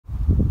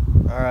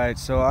Alright,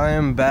 so I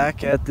am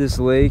back at this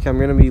lake. I'm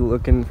going to be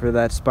looking for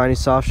that spiny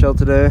softshell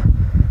today.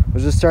 I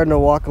was just starting to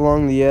walk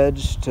along the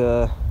edge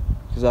because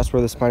that's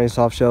where the spiny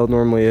softshell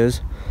normally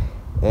is.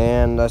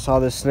 And I saw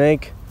this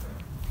snake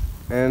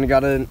and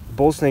got a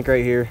bull snake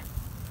right here.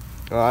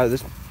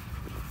 This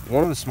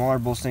one of the smaller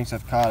bull snakes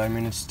I've caught. I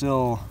mean, it's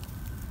still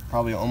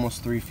probably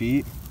almost 3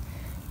 feet.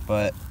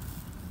 But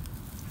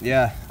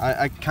yeah,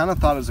 I kind of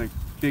thought it was a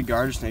big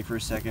garter snake for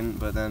a second,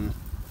 but then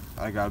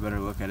I got a better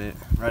look at it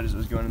right as it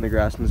was going in the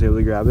grass and was able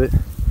to grab it.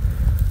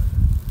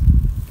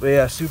 But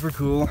yeah, super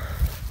cool.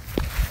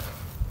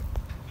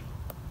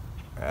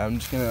 I'm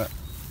just gonna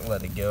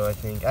let it go, I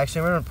think.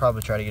 Actually, I'm gonna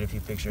probably try to get a few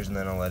pictures and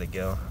then I'll let it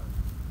go.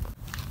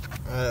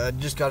 I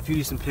just got a few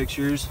decent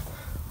pictures.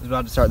 I was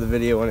about to start the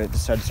video when it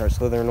decided to start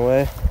slithering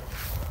away.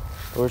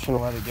 But we're just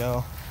gonna let it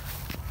go.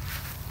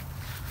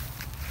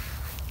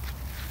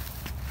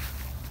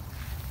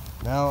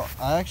 Now,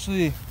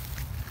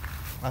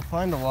 I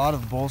find a lot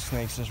of bull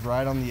snakes just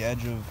right on the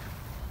edge of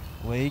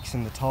lakes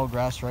and the tall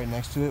grass right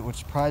next to it, which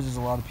surprises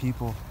a lot of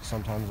people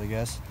sometimes, I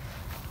guess.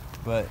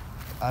 But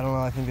I don't know,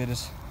 I think they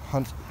just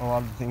hunt a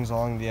lot of things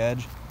along the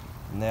edge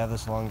and they have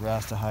this long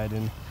grass to hide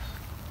in.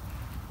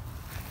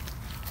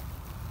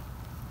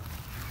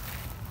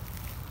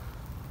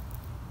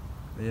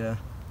 But yeah.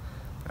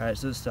 Alright,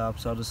 so it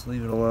stops, so I'll just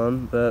leave it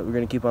alone, but we're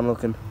gonna keep on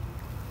looking.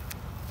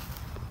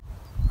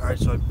 Alright,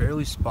 so I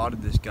barely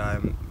spotted this guy.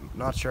 I'm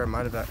not sure, I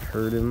might have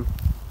heard him.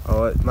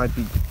 Oh, it might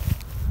be,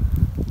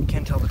 you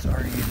can't tell if it's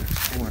already in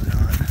its hole or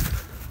not.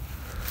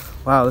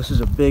 Wow, this is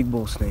a big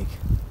bull snake.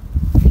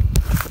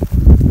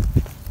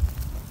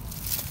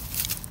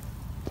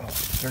 Oh,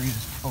 there he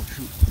is. Oh,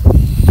 shoot.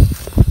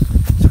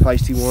 It's a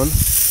feisty one.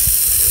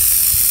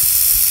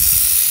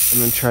 I'm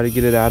gonna try to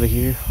get it out of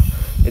here.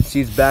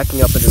 He's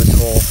backing up into its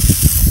hole.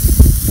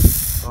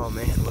 Oh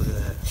man, look at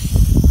that.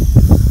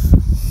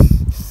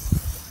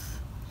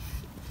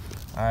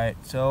 Alright,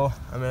 so,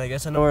 I mean, I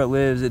guess I know where it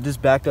lives. It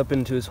just backed up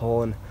into his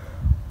hole, and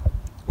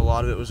a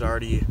lot of it was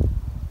already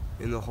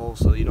in the hole,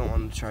 so you don't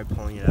want to try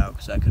pulling it out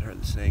because that could hurt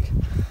the snake.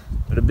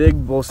 But a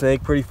big bull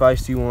snake, pretty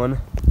feisty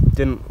one.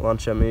 Didn't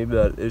lunge at me,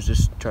 but it was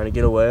just trying to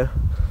get away.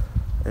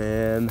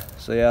 And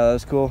so yeah, that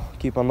was cool.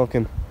 Keep on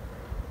looking.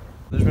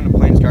 There's been a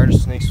plains garter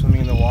snake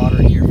swimming in the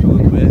water here for a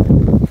little bit.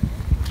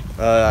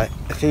 I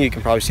think you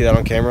can probably see that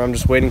on camera. I'm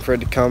just waiting for it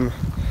to come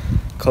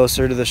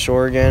closer to the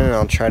shore again, and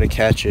I'll try to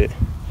catch it.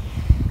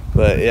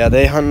 But yeah,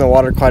 they hunt in the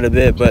water quite a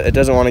bit, but it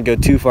doesn't want to go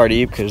too far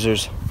deep because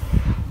there's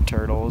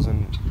turtles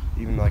and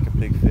even like a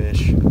big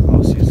fish.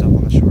 Oh, see it's up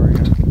on the shore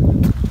again.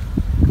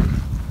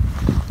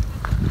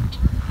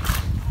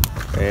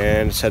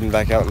 And it's heading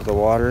back out into the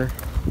water.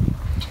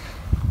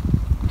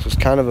 So it's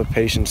kind of a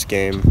patience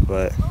game,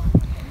 but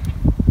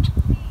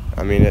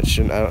I mean, I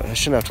shouldn't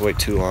have to wait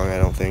too long, I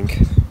don't think.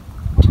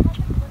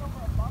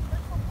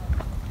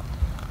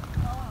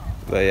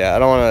 But yeah, I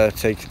don't want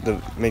to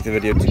make the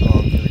video too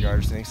long for the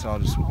garter snake, so I'll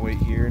just wait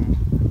here and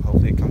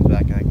hopefully it comes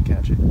back and I can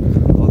catch it.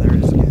 Oh, there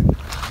it is again.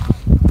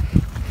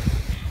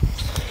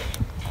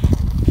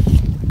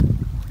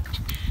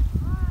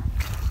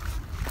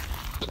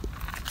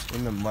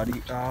 In the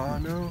muddy. Oh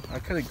no, I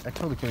totally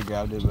could have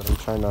grabbed it, but I'm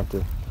trying not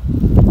to.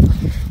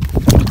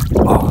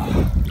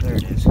 Oh, there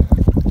it is.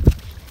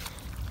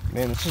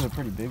 Man, this is a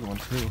pretty big one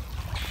too.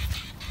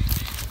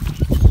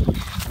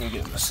 Let me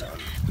get in the sun.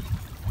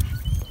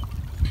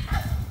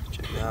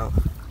 Out.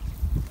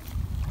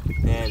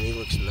 Man, he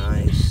looks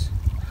nice.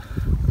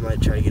 I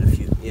might try to get a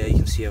few. Yeah, you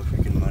can see how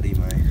freaking muddy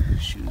my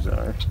shoes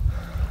are.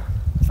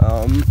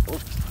 I'm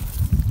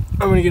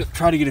gonna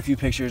try to get a few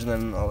pictures and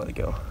then I'll let it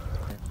go.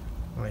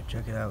 Alright,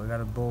 check it out. We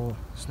got a bull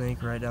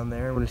snake right down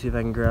there. I'm gonna see if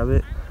I can grab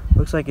it.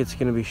 Looks like it's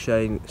gonna be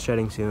shedding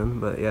soon,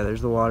 but yeah,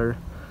 there's the water.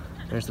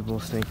 There's the bull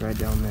snake right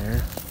down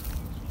there.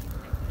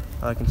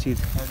 I can see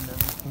its head and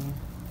everything.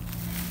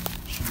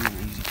 Should be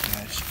an easy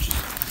catch.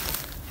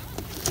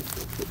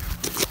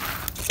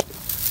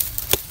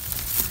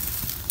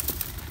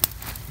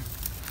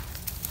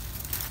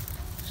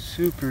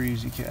 Super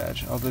easy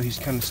catch, although he's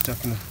kind of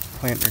stuck in a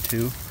plant or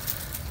two.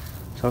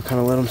 So I'll kind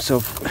of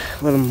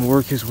let him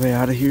work his way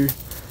out of here.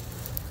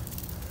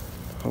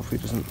 Hopefully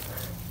he doesn't.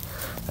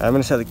 I'm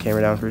gonna set the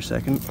camera down for a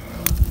second.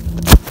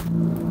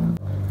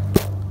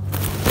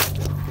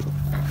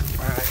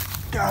 Alright,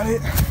 got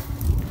it.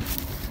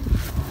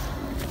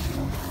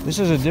 This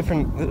is a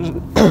different,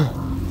 I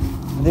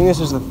think this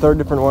is the third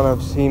different one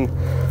I've seen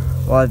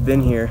while I've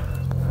been here.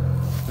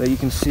 But you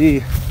can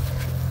see,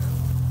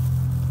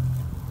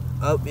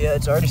 oh yeah,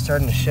 it's already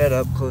starting to shed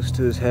up close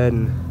to his head,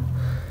 and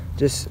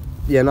just,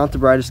 yeah, not the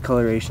brightest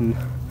coloration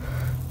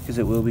because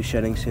it will be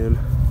shedding soon.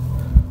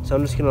 So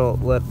I'm just gonna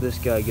let this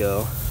guy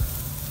go.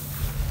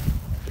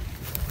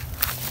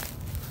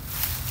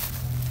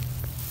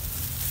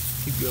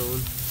 Keep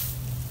going.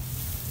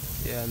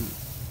 Yeah, and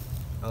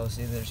oh,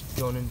 see, there's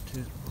going into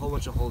a whole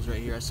bunch of holes right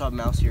here. I saw a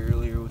mouse here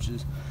earlier, which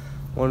is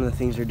one of the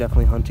things they're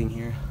definitely hunting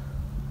here.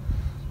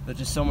 But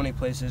just so many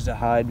places to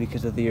hide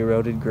because of the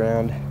eroded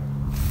ground.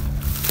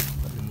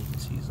 And you can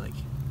see he's like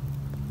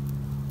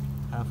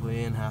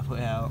halfway in,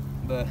 halfway out.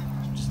 But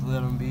just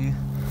let them be.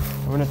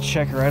 I'm gonna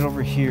check right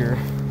over here,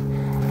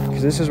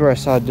 because this is where I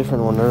saw a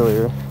different one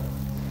earlier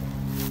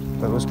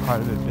that was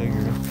quite a bit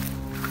bigger.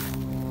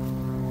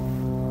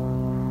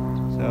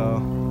 So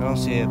I don't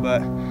see it,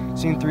 but I've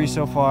seen 3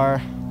 so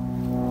far.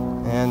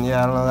 And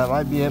yeah, I don't know, that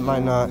might be it,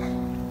 might not.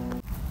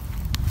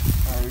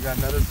 Alright, we got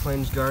another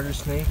plains garter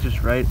snake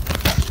just right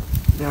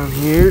down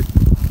here.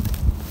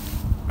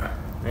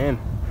 Man,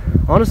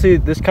 honestly,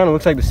 this kind of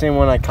looks like the same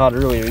one I caught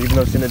earlier, even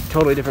though it's in a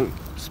totally different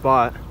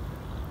spot.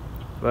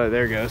 But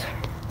there it goes.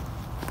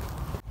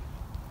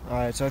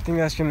 Alright, so I think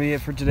that's going to be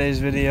it for today's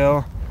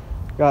video.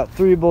 Got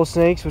 3 bull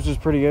snakes, which is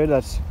pretty good.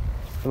 That's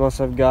the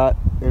most I've got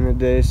in a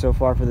day so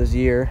far for this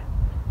year.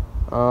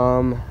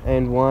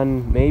 And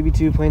 1, maybe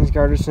 2 plains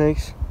garter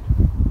snakes.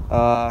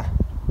 But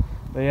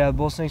yeah, the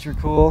bull snakes are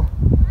cool.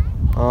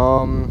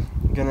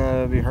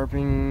 Gonna be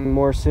herping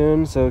more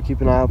soon, so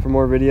keep an eye out for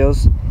more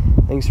videos.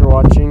 Thanks for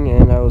watching,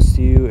 and I will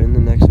see you in the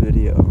next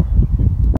video.